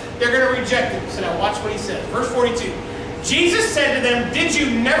knows they're going to reject him. So now watch what he says. Verse 42. Jesus said to them, did you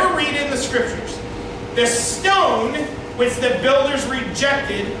never read in the scriptures? The stone which the builders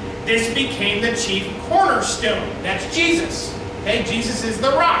rejected, this became the chief cornerstone. That's Jesus. Okay, Jesus is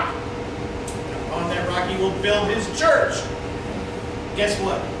the rock. And on that rock he will build his church. Guess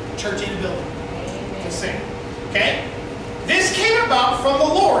what? Church ain't a building. The same. Okay? This came about from the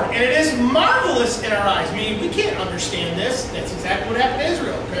Lord, and it is marvelous in our eyes. I mean, we can't understand this. That's exactly what happened to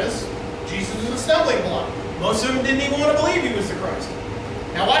Israel, because Jesus was a stumbling block. Most of them didn't even want to believe he was the Christ.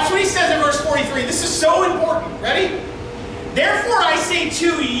 Now watch what he says in verse 43. This is so important. Ready? Therefore I say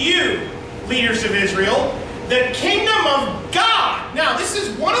to you, leaders of Israel, the kingdom of God. Now this is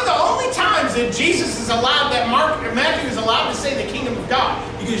one of the only times that Jesus is allowed, that Matthew is allowed to say the kingdom of God,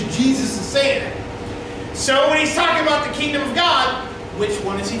 because Jesus is saying it. So when he's talking about the kingdom of God, which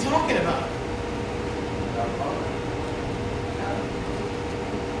one is he talking about?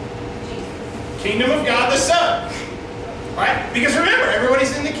 Kingdom of God the Son. Right? Because remember,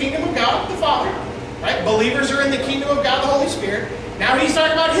 everybody's in the kingdom of God the Father. Right? Believers are in the kingdom of God the Holy Spirit. Now he's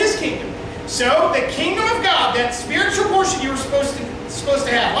talking about his kingdom. So the kingdom of God, that spiritual portion you were supposed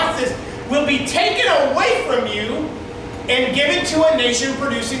to have, watch this, will be taken away from you and given to a nation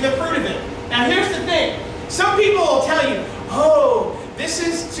producing the fruit of it. Now here's the thing. Some people will tell you, oh, this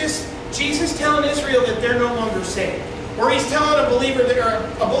is just Jesus telling Israel that they're no longer saved. Or he's telling a believer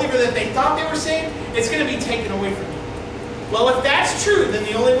that they thought they were saved, it's going to be taken away from you. Well, if that's true, then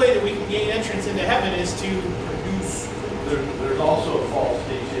the only way that we can gain entrance into heaven is to produce. There's also a false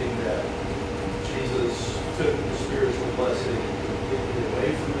teaching that Jesus took the spiritual blessing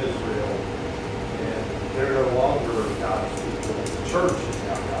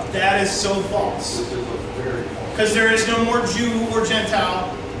is so false. This is a very false. Because there is no more Jew or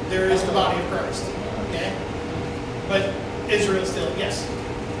Gentile. There is the body of Christ. Okay? But Israel still, yes.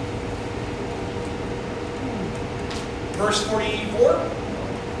 Verse 44.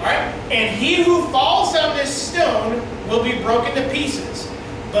 Alright? And he who falls on this stone will be broken to pieces.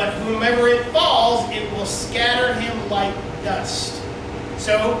 But whomever it falls, it will scatter him like dust.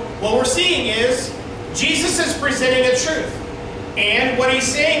 So, what we're seeing is, Jesus is presenting a truth. And what he's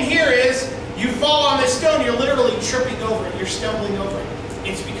saying here is, you fall on this stone, you're literally tripping over it. You're stumbling over it.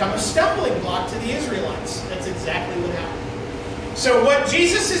 It's become a stumbling block to the Israelites. That's exactly what happened. So what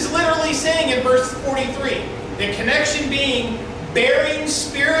Jesus is literally saying in verse 43, the connection being bearing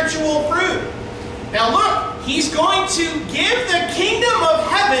spiritual fruit. Now look, he's going to give the kingdom of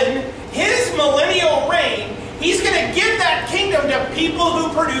heaven his millennial reign. He's going to give that kingdom to people who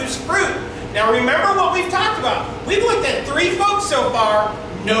produce fruit. Now remember what we've talked about. We've looked at 3 folks so far,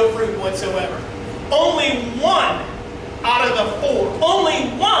 no fruit whatsoever. Only 1 out of the 4. Only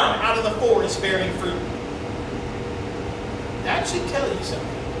 1 out of the 4 is bearing fruit. That should tell you something.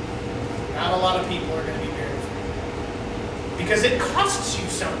 Not a lot of people are going to be bearing fruit. Because it costs you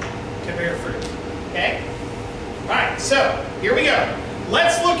something to bear fruit. Okay? Alright, so here we go.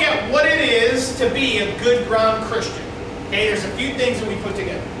 Let's look at what it is to be a good ground Christian. Okay, there's a few things that we put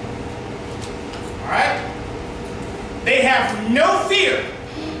together. Alright? They have no fear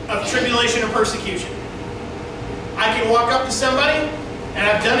of tribulation or persecution. I can walk up to somebody, and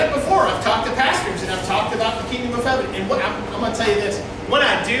I've done it before. I've talked to pastors, and I've talked about the kingdom of heaven. And what, I'm going to tell you this. When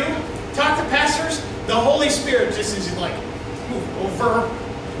I do talk to pastors, the Holy Spirit just is like, move over.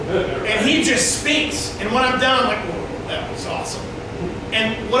 And he just speaks. And when I'm done, I'm like, whoa, that was awesome.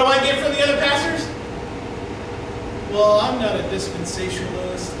 And what do I get from the other pastors? Well, I'm not a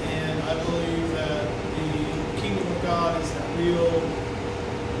dispensationalist, and I believe that the kingdom of God is not real.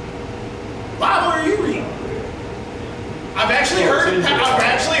 Bible are you reading? I've actually heard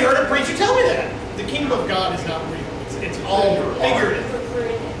a preacher tell me that. The kingdom of God is not real. It's all figurative.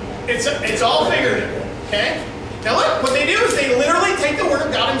 It's all figurative. Okay? Now look, what they do is they literally take the word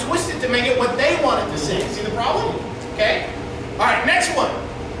of God and twist it to make it what they want it to say. See the problem? Okay? Alright, next one.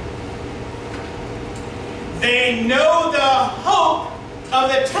 They know the hope of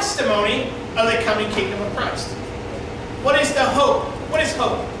the testimony of the coming kingdom of Christ. What is the hope? What is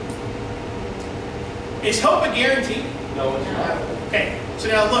hope? Is hope a guarantee? No, it's not. Okay, so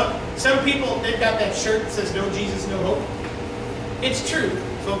now look, some people, they've got that shirt that says no Jesus, no hope. It's true.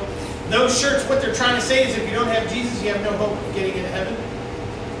 So those shirts, what they're trying to say is if you don't have Jesus, you have no hope of getting into heaven.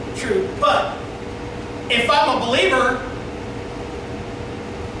 True. But if I'm a believer,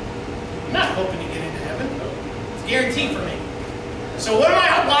 I'm not hoping to get into heaven. It's guaranteed for me. So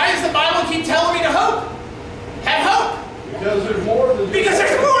why does the Bible keep telling me to hope? Have hope. Because there's more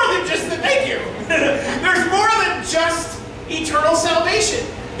than just the, thank you. There's more than just eternal salvation.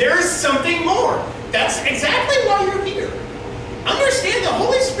 There is something more. That's exactly why you're here. Understand the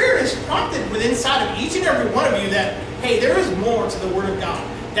Holy Spirit is prompted within inside of each and every one of you that, hey, there is more to the Word of God.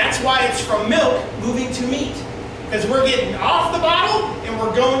 That's why it's from milk moving to meat. Because we're getting off the bottle and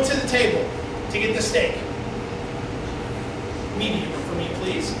we're going to the table to get the steak. Medium for me,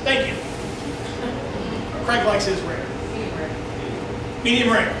 please. Thank you. Craig likes his rare. Medium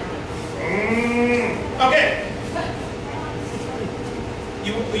rare. Okay.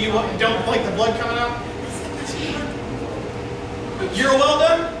 You don't like the blood coming out? You're well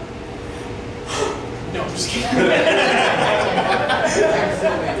done? No, I'm just kidding. I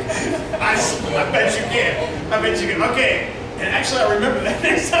bet you can. I bet you can. Okay. And actually, I remember that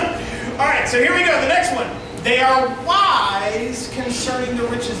next time. All right, so here we go. The next one. They are wise concerning the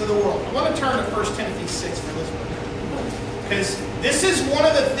riches of the world. I want to turn to 1 Timothy 6 for this one. Because this is one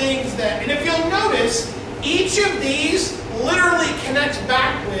of the things that, and if you'll notice, each of these literally connects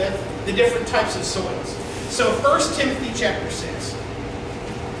back with the different types of soils. So 1 Timothy chapter 6.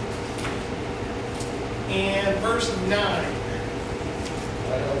 And verse 9. I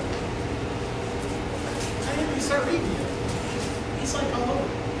didn't even start reading it. He's like all over.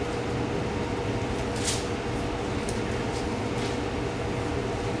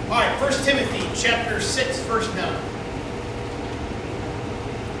 Alright, 1 Timothy chapter 6, verse 9.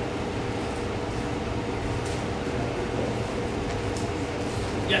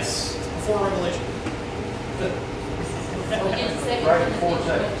 Yes, before Revelation. right in 4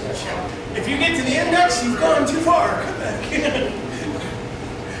 seconds. If you get to the index, you've gone too far. Come back.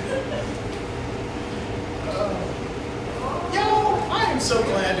 Yo, I am so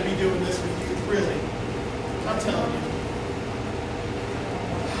glad to be doing this with you, really. I'm telling you.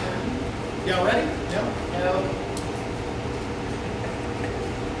 Y'all ready? No? No.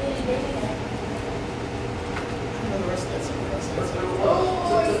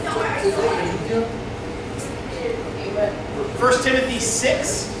 1 Timothy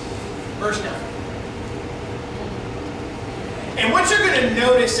 6, verse 9. And what you're going to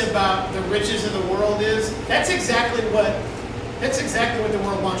notice about the riches of the world is that's exactly what the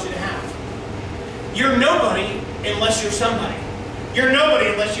world wants you to have. You're nobody unless you're somebody. You're nobody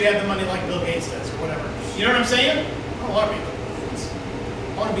unless you have the money like Bill Gates does or whatever. You know what I'm saying? I don't want to be like Bill Gates.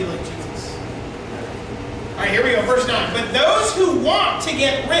 I want to be like Jesus. All right, here we go, verse 9. But those who want to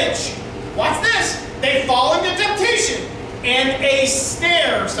get rich, watch this, they fall into temptation and a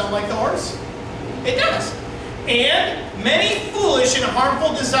snare. Sound like the horse? It does. And many foolish and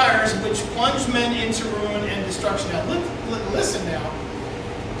harmful desires which plunge men into ruin and destruction. Now, listen now.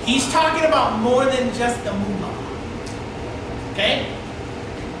 He's talking about more than just the moolah. Okay?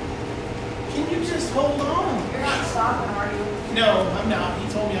 Can you just hold on? You're not stopping, are you? No, I'm not. He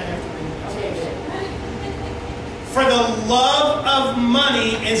told me I have to read it. Okay, good. For the love of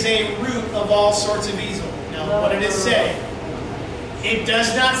money is a root of all sorts of evil. Now, what did it say? It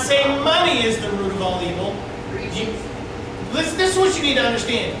does not say money is the root of all evil. This is what you need to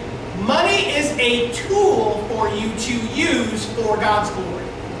understand. Money is a tool for you to use for God's glory.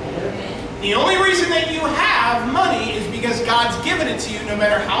 The only reason that you have money is because God's given it to you, no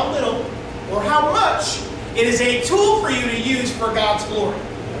matter how little or how much. It is a tool for you to use for God's glory.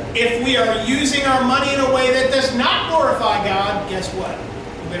 If we are using our money in a way that does not glorify God, guess what?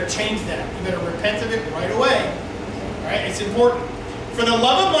 You better change that. You better repent of it right away. All right? It's important. For the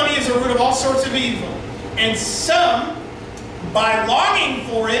love of money is the root of all sorts of evil. And some, by longing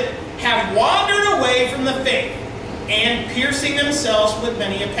for it, have wandered away from the faith and piercing themselves with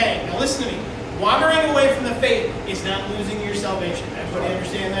many a pang. Now listen to me. Wandering away from the faith is not losing your salvation. Everybody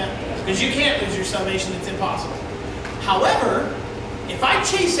understand that? Because you can't lose your salvation. It's impossible. However, if I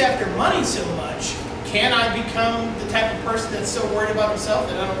chase after money so much, can I become the type of person that's so worried about himself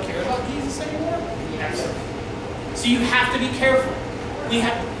that I don't care about Jesus anymore? Absolutely. So you have to be careful. We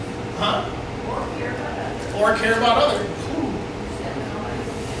have, Or care about others.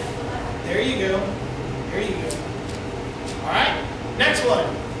 There you go. There you go. All right. Next one.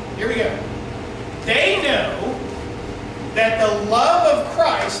 Here we go. They know that the love of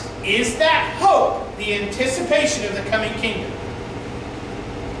Christ is that hope, the anticipation of the coming kingdom.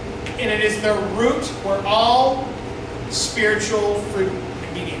 And it is the root where all spiritual fruit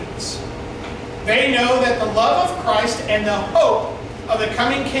begins. They know that the love of Christ and the hope of the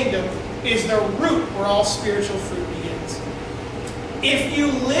coming kingdom is the root where all spiritual fruit begins. If you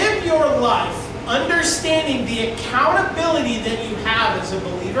live your life understanding the accountability that you have as a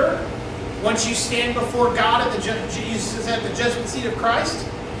believer, once you stand before God at Jesus is at the judgment seat of Christ,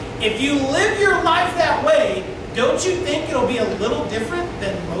 if you live your life that way, don't you think it'll be a little different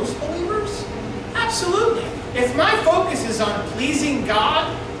than most believers? Absolutely. If my focus is on pleasing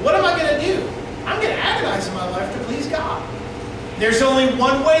God, what am I going to do? I'm going to agonize in my life to please God. There's only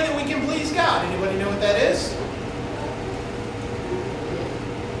one way that we can please God. Anybody know what that is?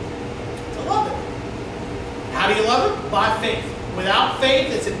 To love Him. How do you love Him? By faith. Without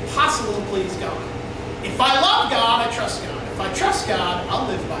faith, it's impossible to please God. If I love God, I trust God. If I trust God, I'll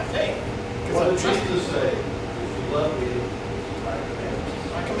live by faith. What did Jesus say? If you love me, my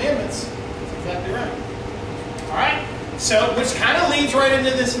commandments. My commandments. That's exactly right. All right? So, which kind of leads right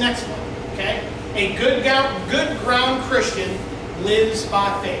into this next one. Okay? A good ground Christian lives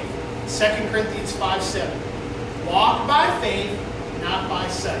by faith. 2 Corinthians 5:7. Walk by faith, not by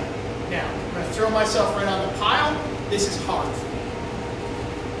sight. Now, I'm going to throw myself right on the pile. This is hard for me.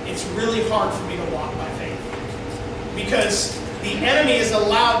 It's really hard for me to walk by faith. Because the enemy is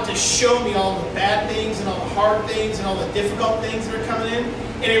allowed to show me all the bad things and all the hard things and all the difficult things that are coming in.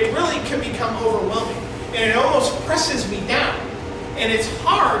 And it really can become overwhelming. And it almost presses me down. And it's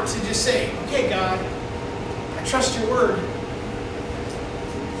hard to just say, okay, God, I trust your word.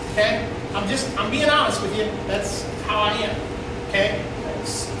 Okay? I'm being honest with you. That's how I am. Okay?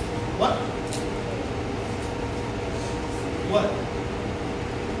 What? What?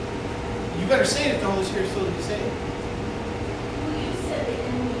 You better say it if the Holy Spirit's told you to say it. Well, you said the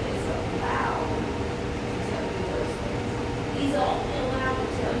enemy is allowed to tell you those things. He's only allowed to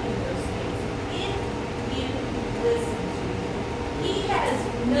tell you those things if you listen to him. He has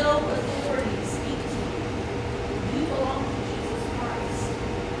no authority to speak to you. You belong to Jesus Christ.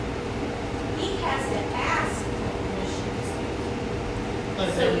 He has to ask for permission to speak to you.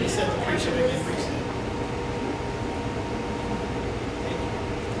 Let everybody said the preacher again, preach it.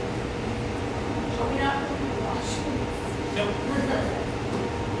 Are we not going to wash? Nope.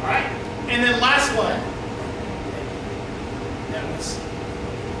 All right. And then last one. That was.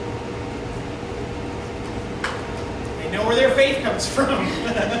 They know where their faith comes from.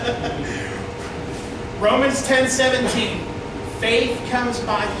 Romans 10:17. Faith comes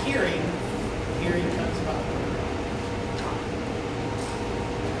by hearing. Hearing comes by the word of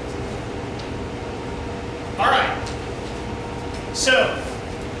God. All right. So,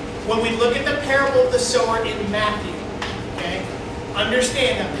 when we look at the parable of the sower in Matthew, okay,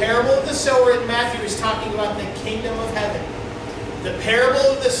 understand the parable of the sower in Matthew is talking about the kingdom of heaven. The parable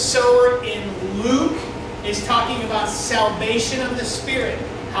of the sower in Luke is talking about salvation of the Spirit,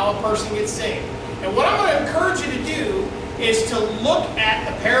 how a person gets saved. And what I'm going to encourage you to do is to look at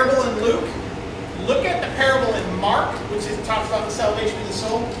the parable in Luke, look at the parable in Mark, which talks about the salvation of the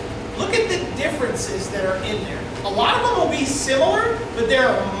soul. Look at the differences that are in there. A lot of them will be similar, but there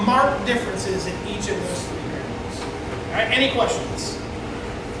are marked differences in each of those three parables. All right, any questions?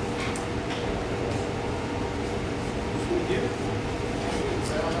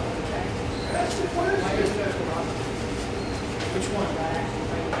 Which one?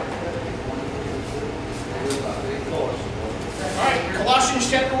 All right, Colossians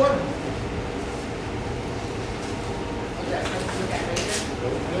chapter 1.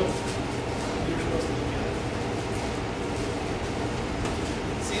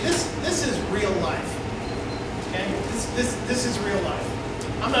 See, this is real life. Okay? This is real life.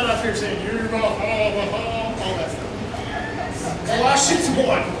 I'm not up here saying, you're going all that stuff. Colossians 1.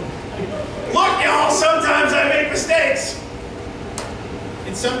 Look, y'all, sometimes I make mistakes.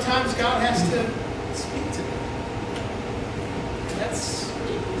 And sometimes God has to speak to me.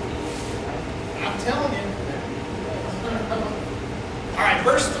 I'm telling you. All right,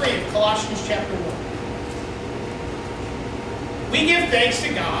 verse 3 of Colossians chapter 1. We give thanks to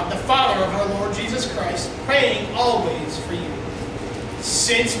God, the Father of our Lord Jesus Christ, praying always for you,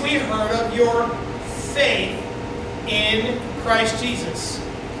 since we heard of your faith in Christ Jesus,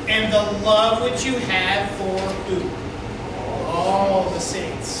 and the love which you have for who? All the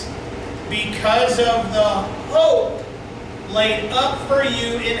saints. Because of the hope laid up for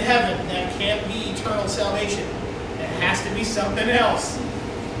you in heaven. That can't be eternal salvation. It has to be something else.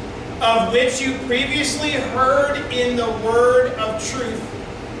 Of which you previously heard in the word of truth,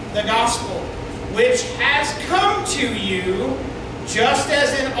 the gospel, which has come to you, just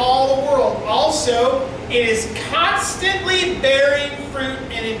as in all the world. Also, it is constantly bearing fruit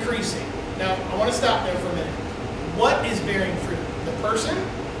and increasing. Now, I want to stop there for a minute. What is bearing fruit? The person?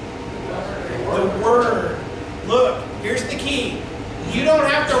 The word. Look, here's the key. You don't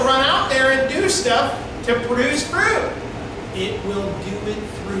have to run out there and do stuff to produce fruit. It will do it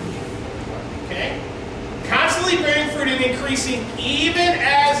through you. Okay? Constantly bearing fruit and increasing, even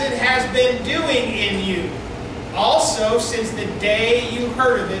as it has been doing in you. Also, since the day you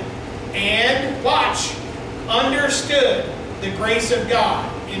heard of it, and, watch, understood the grace of God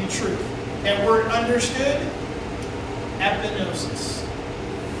in truth. That word understood, epinosis.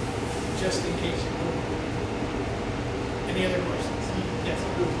 Just in case you're wondering. Any other questions? Yes.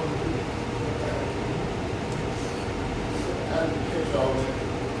 I didn't catch all that.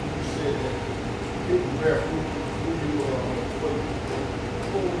 You said that people bear fruit.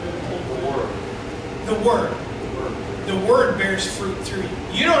 The word. The word bears fruit through you.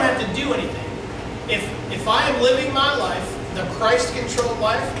 You don't have to do anything. If I am living my life, the Christ-controlled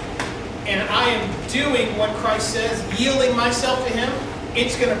life, and I am doing what Christ says, yielding myself to Him,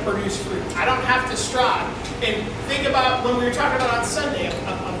 it's going to produce fruit. I don't have to strive. And think about when we were talking about on Sunday, a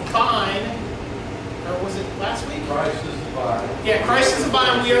vine, or was it last week? Christ is the vine. Yeah, Christ is the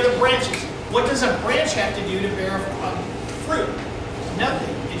vine, we are the branches. What does a branch have to do to bear fruit?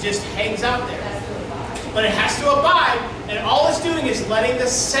 Nothing. It just hangs out there. But it has to abide, and all it's doing is letting the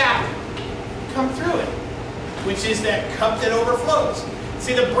sap come through it, which is that cup that overflows.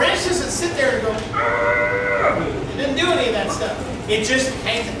 See, the branch doesn't sit there and go, it doesn't do any of that stuff. It just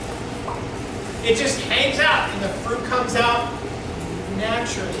hangs out, and the fruit comes out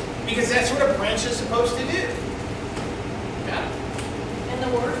naturally, because that's what a branch is supposed to do. Got it? And the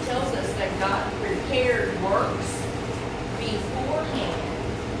Word tells us that God prepared works beforehand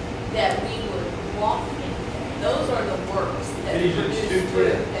that we would walk in them. Those are the works that Ephesians produce 2:10.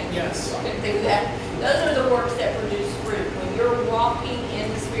 fruit. Thank you. Yes. I can do that. Those are the works that produce fruit. When you're walking in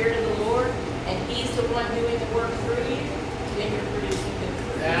the Spirit of the Lord, and He's the one doing the work through you, then you're producing good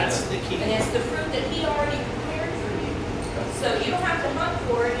fruit. That's the key. And it's the fruit that He already prepared for you. So you don't have to hunt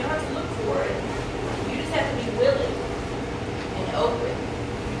for it. You don't have to look for it. You just have to be willing and open.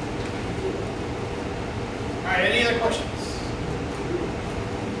 All right, any other questions?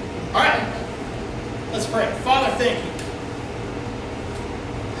 All right, let's pray. Father, thank you.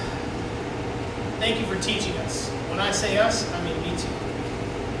 Thank you for teaching us. When I say us, I mean me too.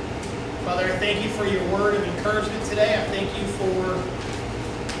 Father, I thank you for your word of encouragement today. I thank you for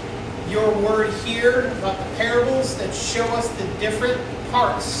your word here about the parables that show us the different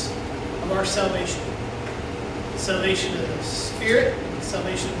parts of our salvation. The salvation of the spirit, the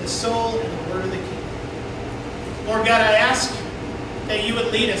salvation of the soul, and the word of the kingdom. Lord God, I ask that you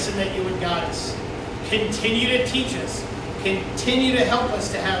would lead us and that you would guide us. Continue to teach us. Continue to help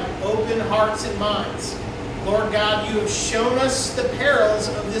us to have open hearts and minds. Lord God, you have shown us the perils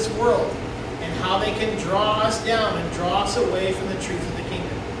of this world and how they can draw us down and draw us away from the truth of the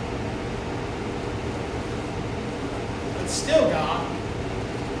kingdom. But still, God,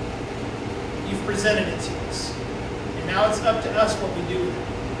 you've presented it to us. And now it's up to us what we do with it.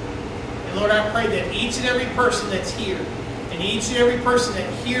 And Lord, I pray that each and every person that's here, and each and every person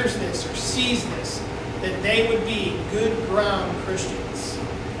that hears this or sees this, that they would be good ground Christians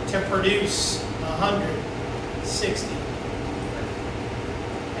to produce 160.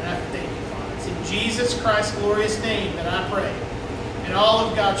 And I thank you, Father. It's in Jesus Christ's glorious name that I pray. And all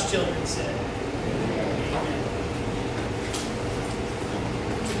of God's children said,